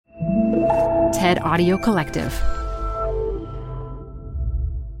TED Audio Collective.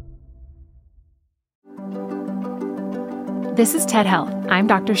 This is TED Health. I'm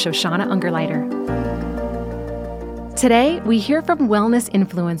Dr. Shoshana Ungerleider. Today, we hear from wellness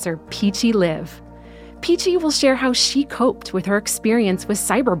influencer Peachy Liv. Peachy will share how she coped with her experience with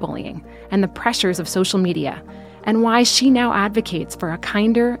cyberbullying and the pressures of social media, and why she now advocates for a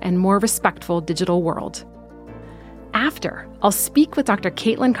kinder and more respectful digital world. After, I'll speak with Dr.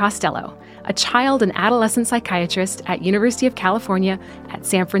 Caitlin Costello, a child and adolescent psychiatrist at University of California at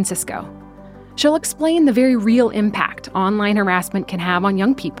San Francisco. She'll explain the very real impact online harassment can have on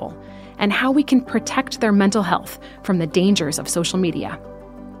young people and how we can protect their mental health from the dangers of social media.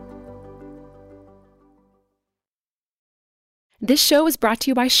 This show is brought to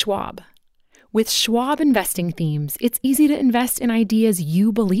you by Schwab. With Schwab investing themes, it's easy to invest in ideas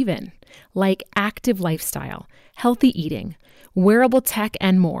you believe in, like active lifestyle, healthy eating, wearable tech,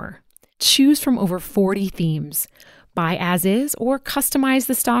 and more. Choose from over 40 themes. Buy as is or customize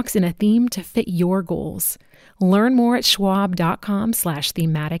the stocks in a theme to fit your goals. Learn more at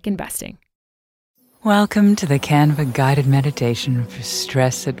schwab.com/thematic investing. Welcome to the Canva guided meditation for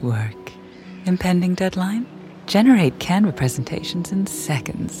stress at work. Impending deadline? Generate Canva presentations in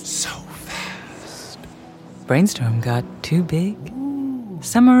seconds. So fast. Brainstorm got too big?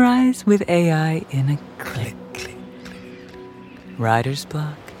 Summarize with AI in a click. Writer's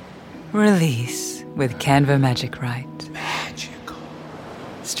block? Release with Canva Magic Write. Magical.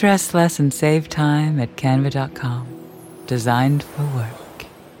 Stress less and save time at canva.com. Designed for work.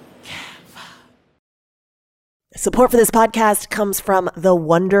 Support for this podcast comes from The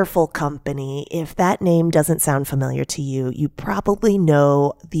Wonderful Company. If that name doesn't sound familiar to you, you probably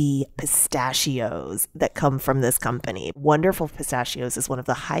know the pistachios that come from this company. Wonderful Pistachios is one of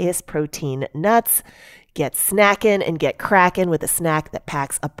the highest protein nuts. Get snackin' and get crackin' with a snack that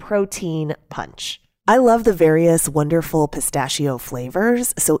packs a protein punch. I love the various wonderful pistachio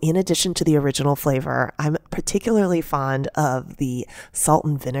flavors. So in addition to the original flavor, I'm particularly fond of the salt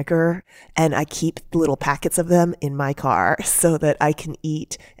and vinegar, and I keep little packets of them in my car so that I can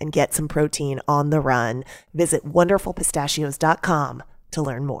eat and get some protein on the run. Visit wonderfulpistachios.com to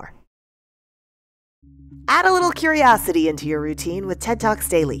learn more. Add a little curiosity into your routine with TED Talks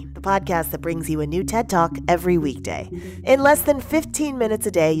Daily, the podcast that brings you a new TED Talk every weekday. In less than 15 minutes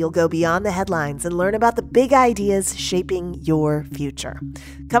a day, you'll go beyond the headlines and learn about the big ideas shaping your future.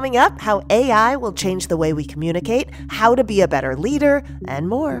 Coming up, how AI will change the way we communicate, how to be a better leader, and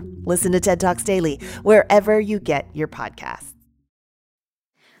more. Listen to TED Talks Daily wherever you get your podcasts.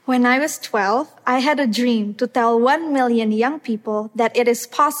 When I was 12, I had a dream to tell 1 million young people that it is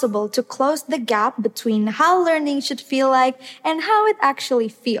possible to close the gap between how learning should feel like and how it actually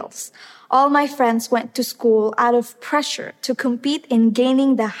feels. All my friends went to school out of pressure to compete in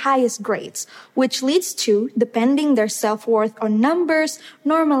gaining the highest grades, which leads to depending their self-worth on numbers,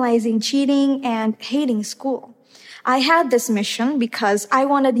 normalizing cheating, and hating school. I had this mission because I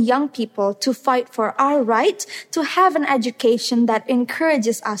wanted young people to fight for our right to have an education that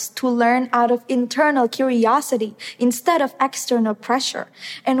encourages us to learn out of internal curiosity instead of external pressure,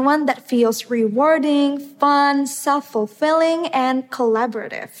 and one that feels rewarding, fun, self-fulfilling, and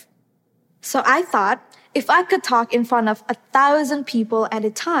collaborative. So I thought, if I could talk in front of 1,000 people at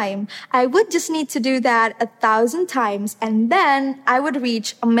a time, I would just need to do that 1,000 times, and then I would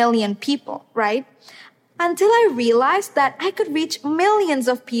reach 1 million people, right? Until I realized that I could reach millions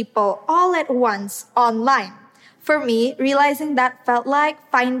of people all at once online. For me, realizing that felt like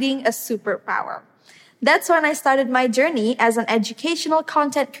finding a superpower. That's when I started my journey as an educational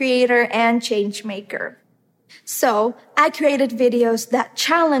content creator and change maker. So, I created videos that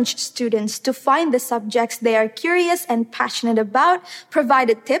challenged students to find the subjects they are curious and passionate about,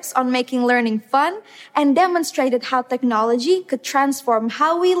 provided tips on making learning fun, and demonstrated how technology could transform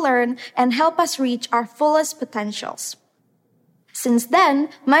how we learn and help us reach our fullest potentials. Since then,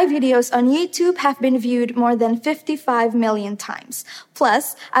 my videos on YouTube have been viewed more than 55 million times.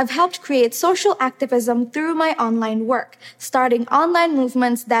 Plus, I've helped create social activism through my online work, starting online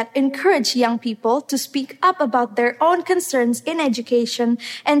movements that encourage young people to speak up about their own concerns in education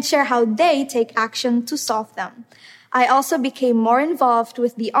and share how they take action to solve them. I also became more involved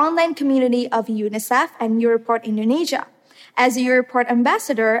with the online community of UNICEF and Europort Indonesia. As a Europort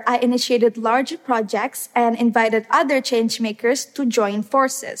ambassador, I initiated larger projects and invited other changemakers to join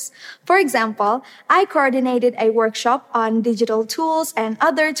forces. For example, I coordinated a workshop on digital tools and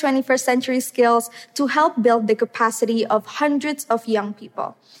other 21st century skills to help build the capacity of hundreds of young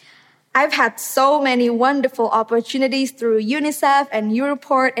people. I've had so many wonderful opportunities through UNICEF and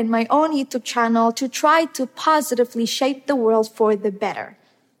Europort and my own YouTube channel to try to positively shape the world for the better.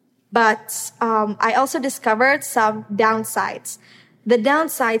 But I also discovered some downsides. The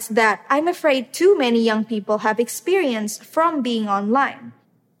downsides that I'm afraid too many young people have experienced from being online.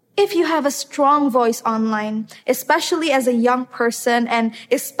 If you have a strong voice online, especially as a young person and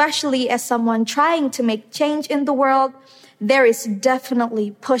especially as someone trying to make change in the world, there is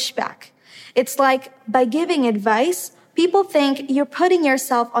definitely pushback. It's like by giving advice, people think you're putting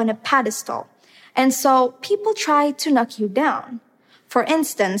yourself on a pedestal. And so people try to knock you down. For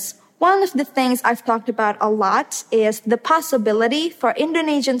instance, one of the things I've talked about a lot is the possibility for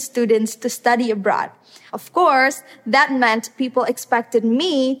Indonesian students to study abroad. Of course, that meant people expected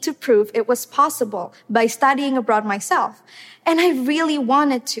me to prove it was possible by studying abroad myself. And I really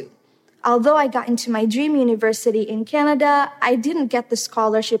wanted to. Although I got into my dream university in Canada, I didn't get the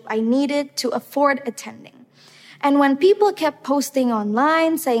scholarship I needed to afford attending. And when people kept posting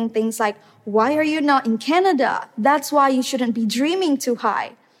online saying things like, "Why are you not in Canada? That's why you shouldn't be dreaming too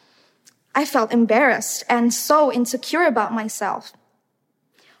high," I felt embarrassed and so insecure about myself.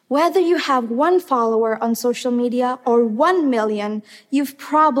 Whether you have 1 follower on social media or 1 million, you've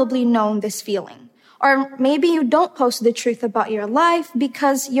probably known this feeling. Or maybe you don't post the truth about your life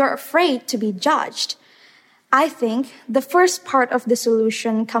because you're afraid to be judged. I think the first part of the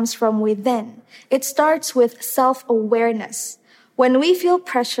solution comes from within. It starts with self-awareness. When we feel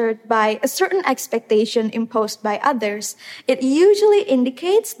pressured by a certain expectation imposed by others, it usually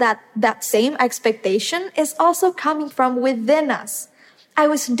indicates that that same expectation is also coming from within us. I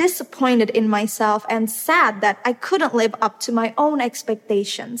was disappointed in myself and sad that I couldn't live up to my own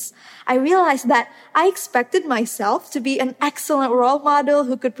expectations. I realized that I expected myself to be an excellent role model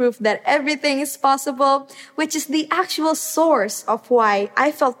who could prove that everything is possible, which is the actual source of why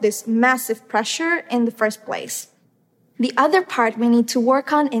I felt this massive pressure in the first place. The other part we need to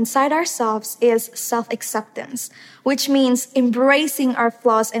work on inside ourselves is self-acceptance, which means embracing our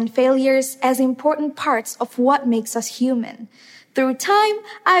flaws and failures as important parts of what makes us human. Through time,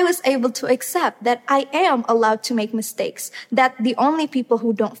 I was able to accept that I am allowed to make mistakes, that the only people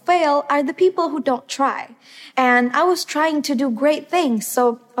who don't fail are the people who don't try. And I was trying to do great things,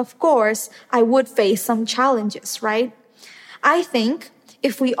 so of course, I would face some challenges, right? I think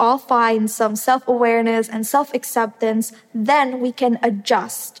if we all find some self-awareness and self-acceptance, then we can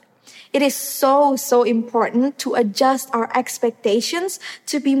adjust. It is so important to adjust our expectations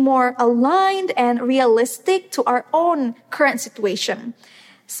to be more aligned and realistic to our own current situation.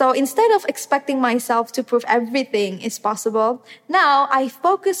 So instead of expecting myself to prove everything is possible, now I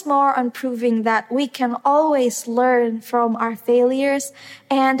focus more on proving that we can always learn from our failures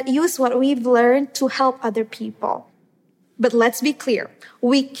and use what we've learned to help other people. But let's be clear,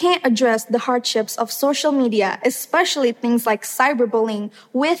 we can't address the hardships of social media, especially things like cyberbullying,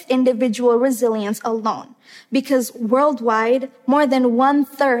 with individual resilience alone. Because worldwide, more than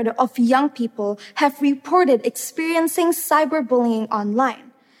 1/3 of young people have reported experiencing cyberbullying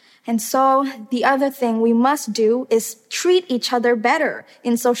online. And so the other thing we must do is treat each other better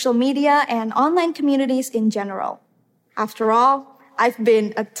in social media and online communities in general. After all, I've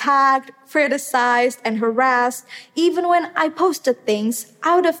been attacked, criticized, and harassed even when I posted things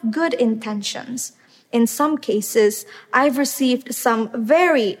out of good intentions. In some cases, I've received some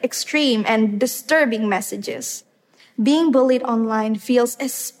very extreme and disturbing messages. Being bullied online feels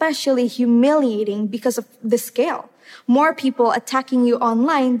especially humiliating because of the scale. More people attacking you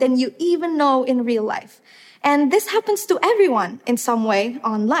online than you even know in real life. And this happens to everyone in some way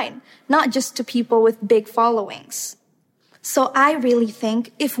online, not just to people with big followings. So I really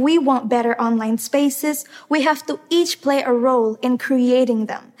think if we want better online spaces, we have to each play a role in creating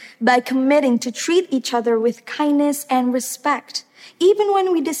them by committing to treat each other with kindness and respect, even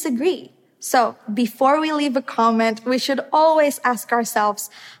when we disagree. So before we leave a comment, we should always ask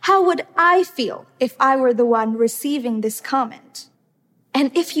ourselves, how would I feel if I were the one receiving this comment? And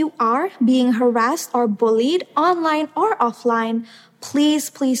if you are being harassed or bullied online or offline,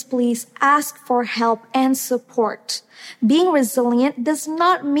 please ask for help and support. Being resilient does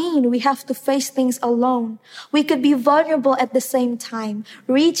not mean we have to face things alone. We could be vulnerable at the same time,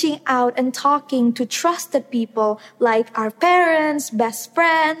 reaching out and talking to trusted people like our parents, best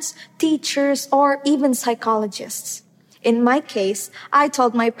friends, teachers, or even psychologists. In my case, I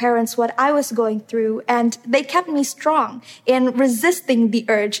told my parents what I was going through, and they kept me strong in resisting the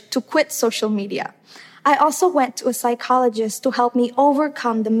urge to quit social media. I also went to a psychologist to help me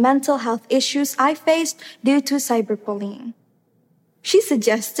overcome the mental health issues I faced due to cyberbullying. She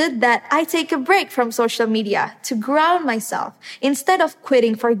suggested that I take a break from social media to ground myself instead of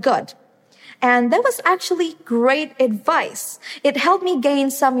quitting for good. And that was actually great advice. It helped me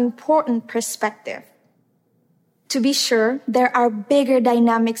gain some important perspective. To be sure, there are bigger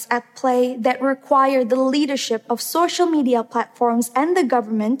dynamics at play that require the leadership of social media platforms and the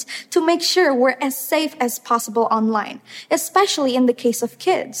government to make sure we're as safe as possible online, especially in the case of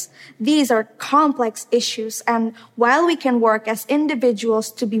kids. These are complex issues, and while we can work as individuals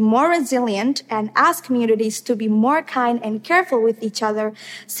to be more resilient and as communities to be more kind and careful with each other,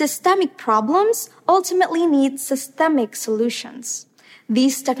 systemic problems ultimately need systemic solutions.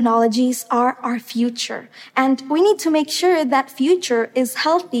 These technologies are our future, and we need to make sure that future is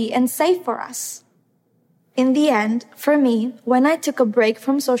healthy and safe for us. In the end, for me, when I took a break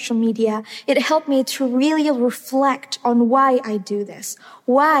from social media, it helped me to really reflect on why I do this,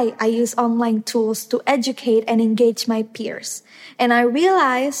 why I use online tools to educate and engage my peers. And I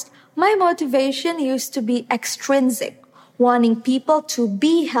realized my motivation used to be extrinsic, wanting people to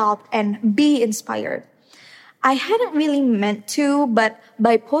be helped and be inspired. I hadn't really meant to, but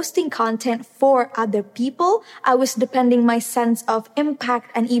by posting content for other people, I was depending my sense of impact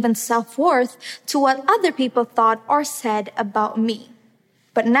and even self-worth to what other people thought or said about me.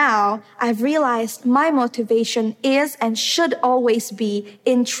 But now I've realized my motivation is and should always be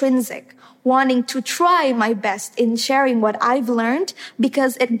intrinsic, wanting to try my best in sharing what I've learned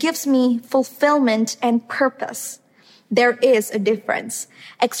because it gives me fulfillment and purpose. There is a difference.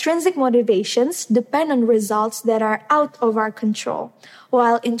 Extrinsic motivations depend on results that are out of our control,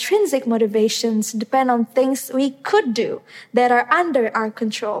 while intrinsic motivations depend on things we could do that are under our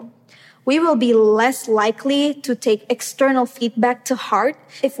control. We will be less likely to take external feedback to heart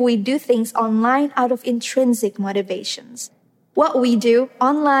if we do things online out of intrinsic motivations. What we do,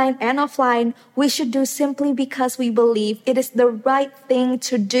 online and offline, we should do simply because we believe it is the right thing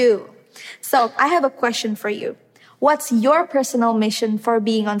to do. So I have a question for you. What's your personal mission for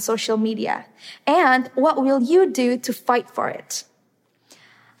being on social media? And what will you do to fight for it?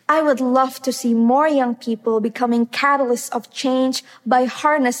 I would love to see more young people becoming catalysts of change by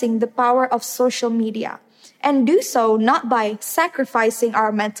harnessing the power of social media. And do so not by sacrificing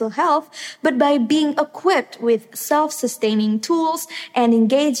our mental health, but by being equipped with self-sustaining tools and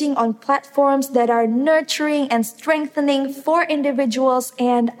engaging on platforms that are nurturing and strengthening for individuals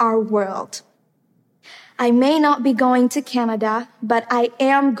and our world. I may not be going to Canada, but I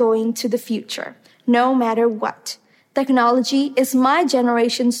am going to the future, no matter what. Technology is my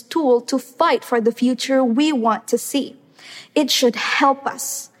generation's tool to fight for the future we want to see. It should help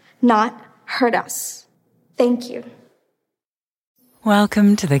us, not hurt us. Thank you.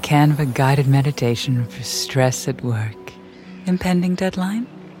 Welcome to the Canva guided meditation for stress at work. Impending deadline?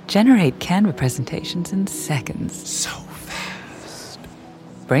 Generate Canva presentations in seconds. So fast.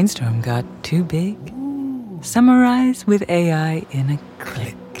 Brainstorm got too big? Summarize with AI in a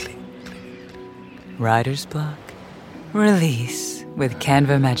click. Writer's block? Release with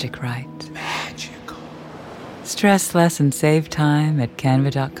Canva Magic Write. Magical. Stress less and save time at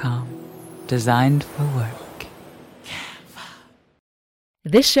canva.com. Designed for work.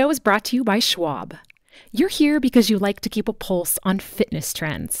 This show is brought to you by Schwab. You're here because you like to keep a pulse on fitness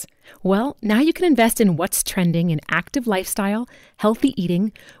trends. Well, now you can invest in what's trending in active lifestyle, healthy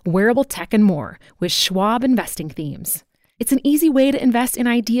eating, wearable tech, and more with Schwab investing themes. It's an easy way to invest in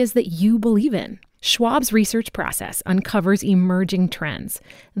ideas that you believe in. Schwab's research process uncovers emerging trends.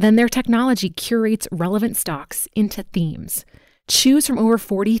 Then their technology curates relevant stocks into themes. Choose from over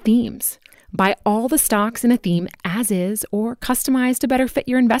 40 themes. Buy all the stocks in a theme as is or customize to better fit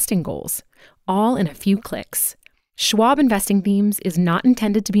your investing goals, all in a few clicks. Schwab Investing Themes is not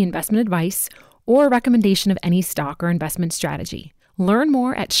intended to be investment advice or a recommendation of any stock or investment strategy. Learn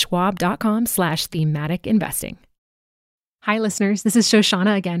more at schwab.com/thematic investing. Hi, listeners. This is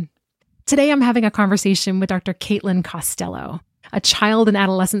Shoshana again. Today, I'm having a conversation with Dr. Caitlin Costello, a child and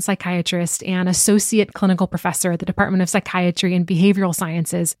adolescent psychiatrist and associate clinical professor at the Department of Psychiatry and Behavioral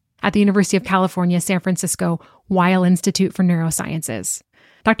Sciences at the University of California, San Francisco, Weill Institute for Neurosciences.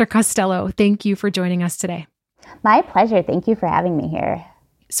 Dr. Costello, thank you for joining us today. My pleasure. Thank you for having me here.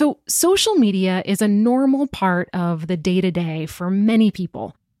 So, social media is a normal part of the day-to-day for many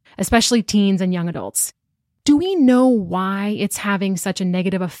people, especially teens and young adults. Do we know why it's having such a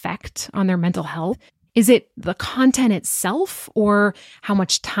negative effect on their mental health? Is it the content itself or how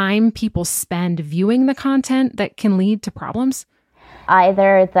much time people spend viewing the content that can lead to problems?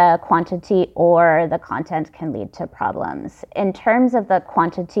 Either the quantity or the content can lead to problems. In terms of the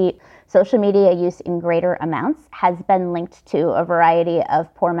quantity, social media use in greater amounts has been linked to a variety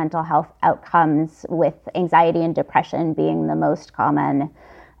of poor mental health outcomes, with anxiety and depression being the most common.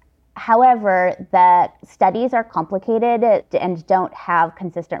 However, the studies are complicated and don't have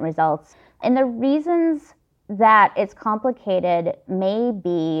consistent results. And the reasons that it's complicated may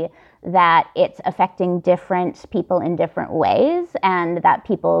be that it's affecting different people in different ways, and that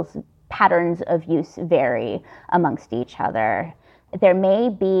people's patterns of use vary amongst each other. There may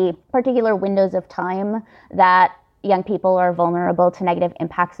be particular windows of time that young people are vulnerable to negative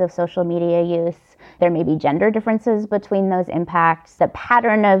impacts of social media use. There may be gender differences between those impacts. The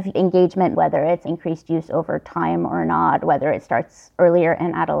pattern of engagement, whether it's increased use over time or not, whether it starts earlier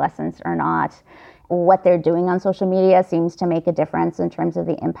in adolescence or not, what they're doing on social media seems to make a difference in terms of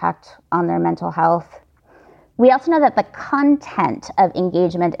the impact on their mental health. We also know that the content of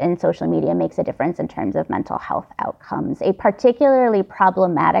engagement in social media makes a difference in terms of mental health outcomes. A particularly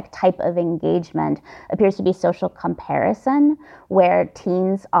problematic type of engagement appears to be social comparison, where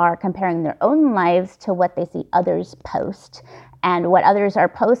teens are comparing their own lives to what they see others post. And what others are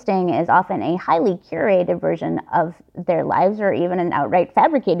posting is often a highly curated version of their lives, or even an outright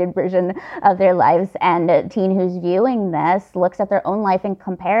fabricated version of their lives. And a teen who's viewing this looks at their own life in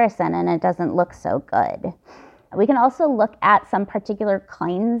comparison, and it doesn't look so good. We can also look at some particular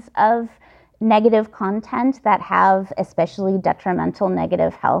kinds of negative content that have especially detrimental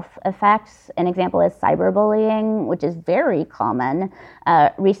negative health effects. An example is cyberbullying, which is very common.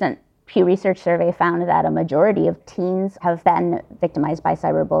 Recent Pew Research survey found that a majority of teens have been victimized by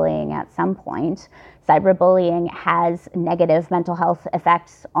cyberbullying at some point. Cyberbullying has negative mental health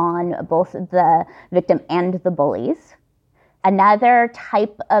effects on both the victim and the bullies. Another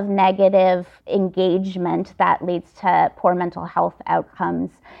type of negative engagement that leads to poor mental health outcomes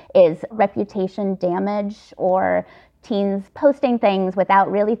is reputation damage, or teens posting things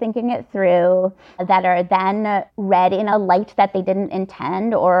without really thinking it through that are then read in a light that they didn't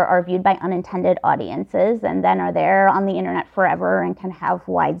intend, or are viewed by unintended audiences, and then are there on the internet forever and can have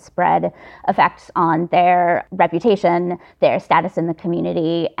widespread effects on their reputation, their status in the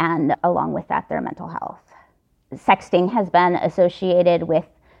community, and along with that, their mental health. Sexting has been associated with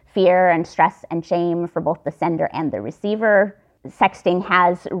fear and stress and shame for both the sender and the receiver. Sexting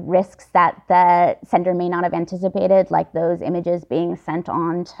has risks that the sender may not have anticipated, like those images being sent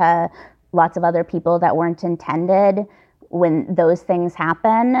on to lots of other people that weren't intended. When those things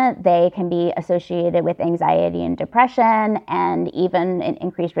happen, they can be associated with anxiety and depression, and even an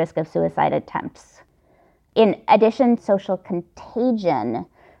increased risk of suicide attempts. In addition, social contagion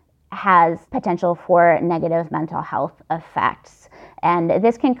has potential for negative mental health effects. And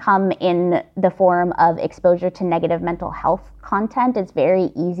this can come in the form of exposure to negative mental health content. It's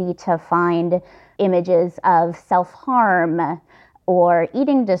very easy to find images of self-harm or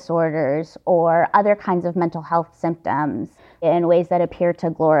eating disorders or other kinds of mental health symptoms in ways that appear to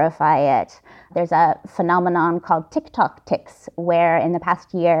glorify it. There's a phenomenon called TikTok tics, where in the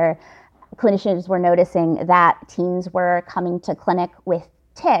past year, clinicians were noticing that teens were coming to clinic with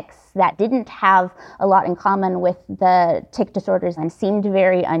tics that didn't have a lot in common with the tic disorders and seemed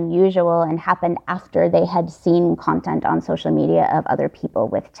very unusual and happened after they had seen content on social media of other people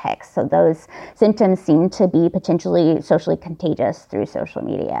with tics. So those symptoms seem to be potentially socially contagious through social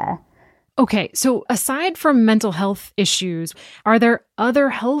media. Okay, so aside from mental health issues, are there other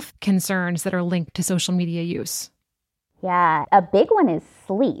health concerns that are linked to social media use? Yeah, a big one is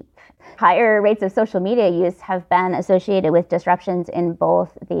sleep. Higher rates of social media use have been associated with disruptions in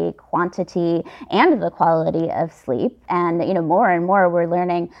both the quantity and the quality of sleep. And, more and more we're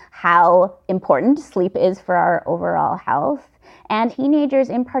learning how important sleep is for our overall health. And teenagers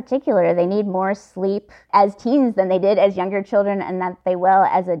in particular, they need more sleep as teens than they did as younger children, and that they will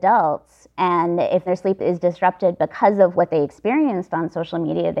as adults. And if their sleep is disrupted because of what they experienced on social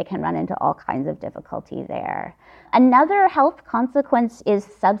media, they can run into all kinds of difficulty there. Another health consequence is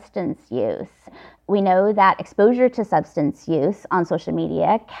substance use. We know that exposure to substance use on social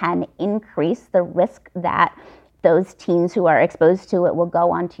media can increase the risk that those teens who are exposed to it will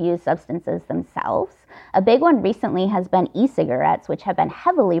go on to use substances themselves. A big one recently has been e-cigarettes, which have been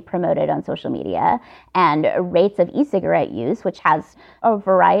heavily promoted on social media, and rates of e-cigarette use, which has a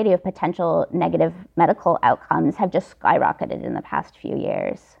variety of potential negative medical outcomes, have just skyrocketed in the past few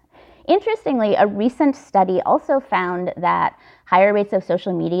years. Interestingly, a recent study also found that higher rates of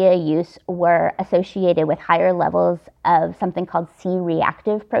social media use were associated with higher levels of something called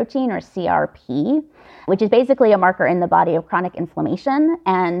C-reactive protein, or CRP, which is basically a marker in the body of chronic inflammation.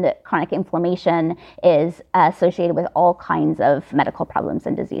 And chronic inflammation is associated with all kinds of medical problems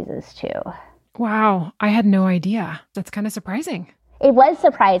and diseases too. Wow, I had no idea. That's kind of surprising. It was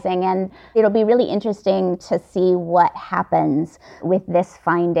surprising, and it'll be really interesting to see what happens with this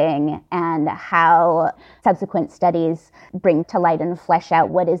finding and how subsequent studies bring to light and flesh out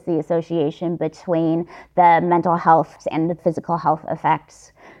what is the association between the mental health and the physical health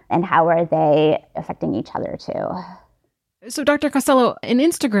effects, and how are they affecting each other too. So, Dr. Costello, an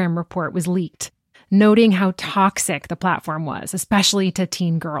Instagram report was leaked noting how toxic the platform was, especially to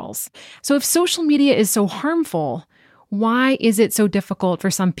teen girls. So if social media is so harmful, why is it so difficult for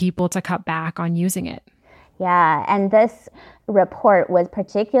some people to cut back on using it? Yeah, and this report was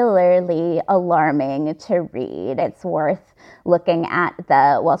particularly alarming to read. It's worth looking at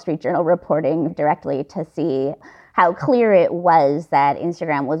the Wall Street Journal reporting directly to see how clear it was that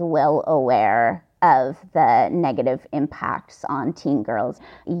Instagram was well aware of the negative impacts on teen girls.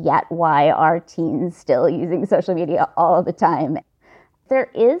 Yet why are teens still using social media all the time?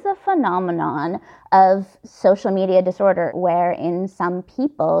 There is a phenomenon of social media disorder where in some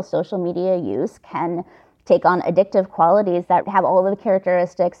people, social media use can take on addictive qualities that have all the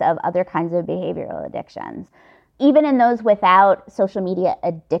characteristics of other kinds of behavioral addictions. Even in those without social media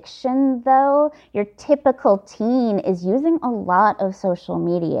addiction, though, your typical teen is using a lot of social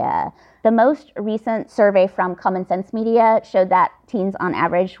media. The most recent survey from Common Sense Media showed that teens on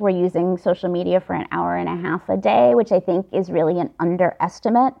average were using social media for an hour and a half a day, which I think is really an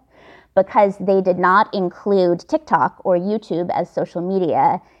underestimate because they did not include TikTok or YouTube as social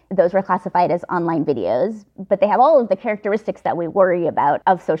media. Those were classified as online videos, but they have all of the characteristics that we worry about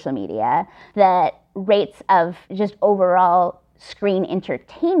of social media. The rates of just overall screen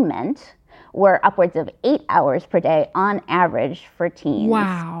entertainment were upwards of 8 hours per day on average for teens.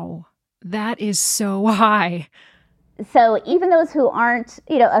 Wow, that is so high. So even those who aren't,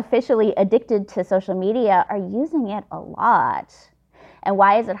 officially addicted to social media are using it a lot. And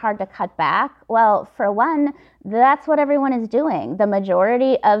why is it hard to cut back? Well, for one, that's what everyone is doing. The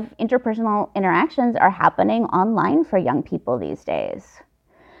majority of interpersonal interactions are happening online for young people these days.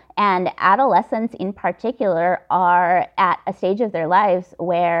 And adolescents in particular are at a stage of their lives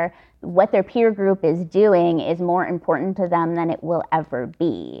where what their peer group is doing is more important to them than it will ever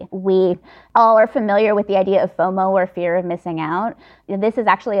be. We all are familiar with the idea of FOMO, or fear of missing out. This is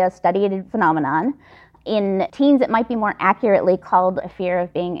actually a studied phenomenon. In teens, it might be more accurately called a fear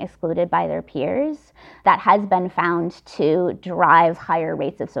of being excluded by their peers. That has been found to drive higher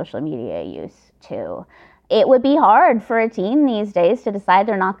rates of social media use too. It would be hard for a teen these days to decide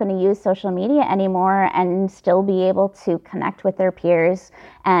they're not going to use social media anymore and still be able to connect with their peers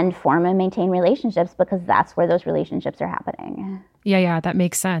and form and maintain relationships because that's where those relationships are happening. Yeah, that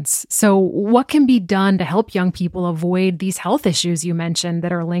makes sense. So what can be done to help young people avoid these health issues you mentioned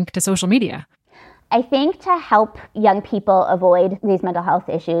that are linked to social media? I think to help young people avoid these mental health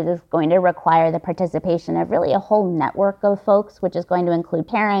issues is going to require the participation of really a whole network of folks, which is going to include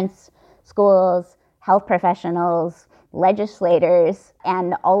parents, schools, health professionals, legislators,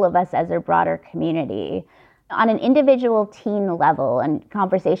 and all of us as a broader community. On an individual teen level, and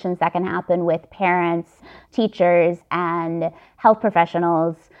conversations that can happen with parents, teachers, and health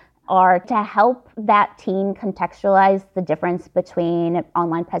professionals are to help that teen contextualize the difference between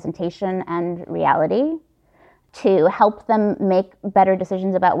online presentation and reality, to help them make better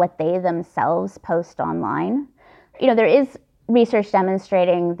decisions about what they themselves post online. There is research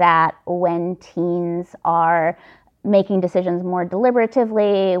demonstrating that when teens are making decisions more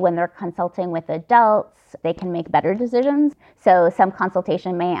deliberatively, when they're consulting with adults, they can make better decisions. So some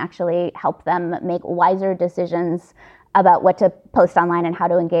consultation may actually help them make wiser decisions about what to post online and how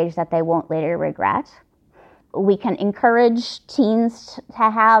to engage that they won't later regret. We can encourage teens to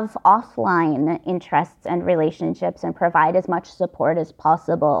have offline interests and relationships and provide as much support as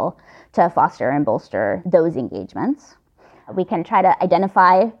possible to foster and bolster those engagements. We can try to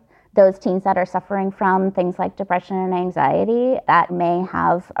identify those teens that are suffering from things like depression and anxiety that may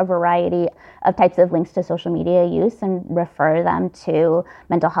have a variety of types of links to social media use and refer them to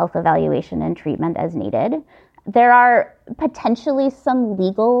mental health evaluation and treatment as needed. There are potentially some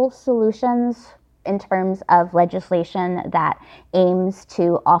legal solutions in terms of legislation that aims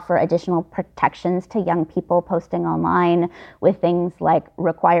to offer additional protections to young people posting online with things like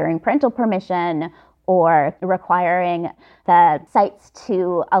requiring parental permission or requiring the sites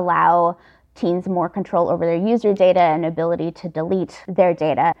to allow teens more control over their user data and ability to delete their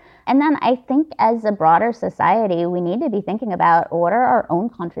data. And then I think as a broader society, we need to be thinking about what are our own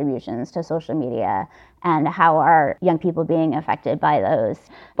contributions to social media and how are young people being affected by those,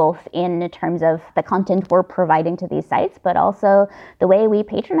 both in terms of the content we're providing to these sites, but also the way we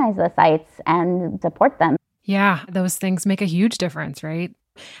patronize the sites and support them. Yeah, those things make a huge difference, right?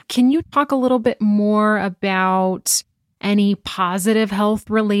 Can you talk a little bit more about any positive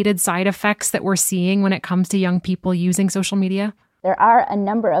health-related side effects that we're seeing when it comes to young people using social media? There are a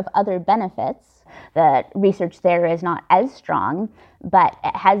number of other benefits. The research there is not as strong, but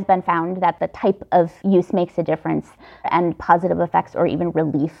it has been found that the type of use makes a difference and positive effects or even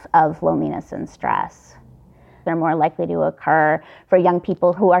relief of loneliness and stress. are more likely to occur for young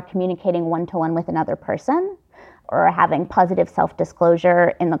people who are communicating one-to-one with another person, or having positive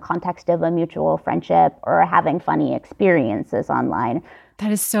self-disclosure in the context of a mutual friendship, or having funny experiences online.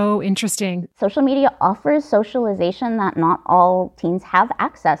 That is so interesting. Social media offers socialization that not all teens have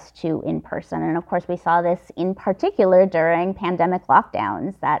access to in person. And of course, we saw this in particular during pandemic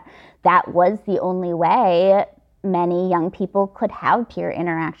lockdowns, that was the only way many young people could have peer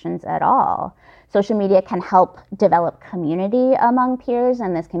interactions at all. Social media can help develop community among peers,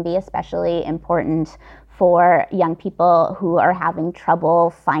 and this can be especially important for young people who are having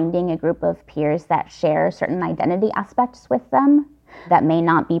trouble finding a group of peers that share certain identity aspects with them that may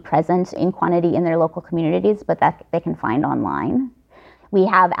not be present in quantity in their local communities, but that they can find online. We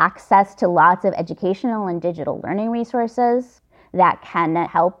have access to lots of educational and digital learning resources that can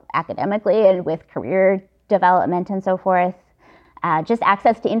help academically and with career development and so forth. Just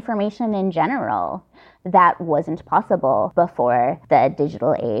access to information in general that wasn't possible before the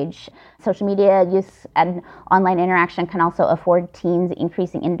digital age. Social media use and online interaction can also afford teens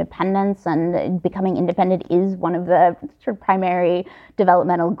increasing independence, and becoming independent is one of the sort of primary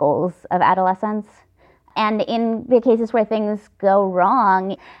developmental goals of adolescence. And in the cases where things go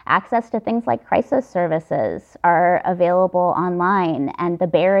wrong, access to things like crisis services are available online, and the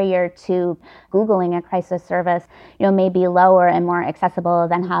barrier to Googling a crisis service, may be lower and more accessible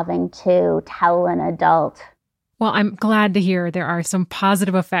than having to tell an adult. Well, I'm glad to hear there are some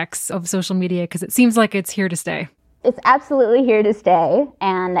positive effects of social media, because it seems like it's here to stay. It's absolutely here to stay.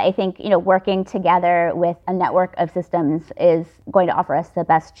 And I think, working together with a network of systems is going to offer us the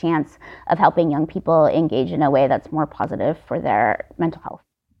best chance of helping young people engage in a way that's more positive for their mental health.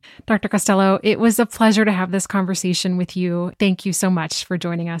 Dr. Costello, it was a pleasure to have this conversation with you. Thank you so much for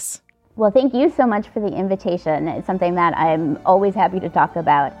joining us. Well, thank you so much for the invitation. It's something that I'm always happy to talk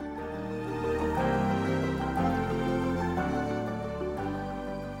about.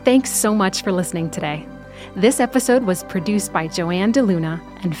 Thanks so much for listening today. This episode was produced by Joanne DeLuna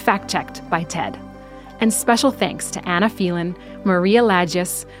and fact-checked by Ted. And special thanks to Anna Phelan, Maria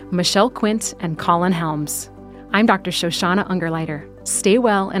Lagius, Michelle Quint, and Colin Helms. I'm Dr. Shoshana Ungerleider. Stay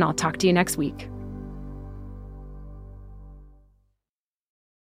well, and I'll talk to you next week.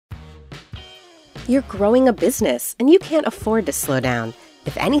 You're growing a business, and you can't afford to slow down.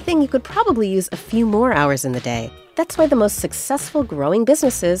 If anything, you could probably use a few more hours in the day. That's why the most successful growing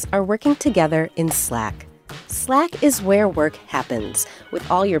businesses are working together in Slack. Slack is where work happens, with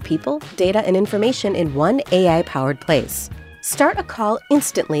all your people, data, and information in one AI-powered place. Start a call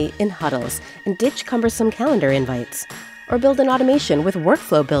instantly in huddles and ditch cumbersome calendar invites. Or build an automation with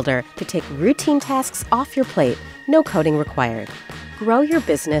Workflow Builder to take routine tasks off your plate, no coding required. Grow your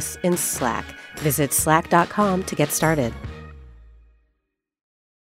business in Slack. Visit slack.com to get started.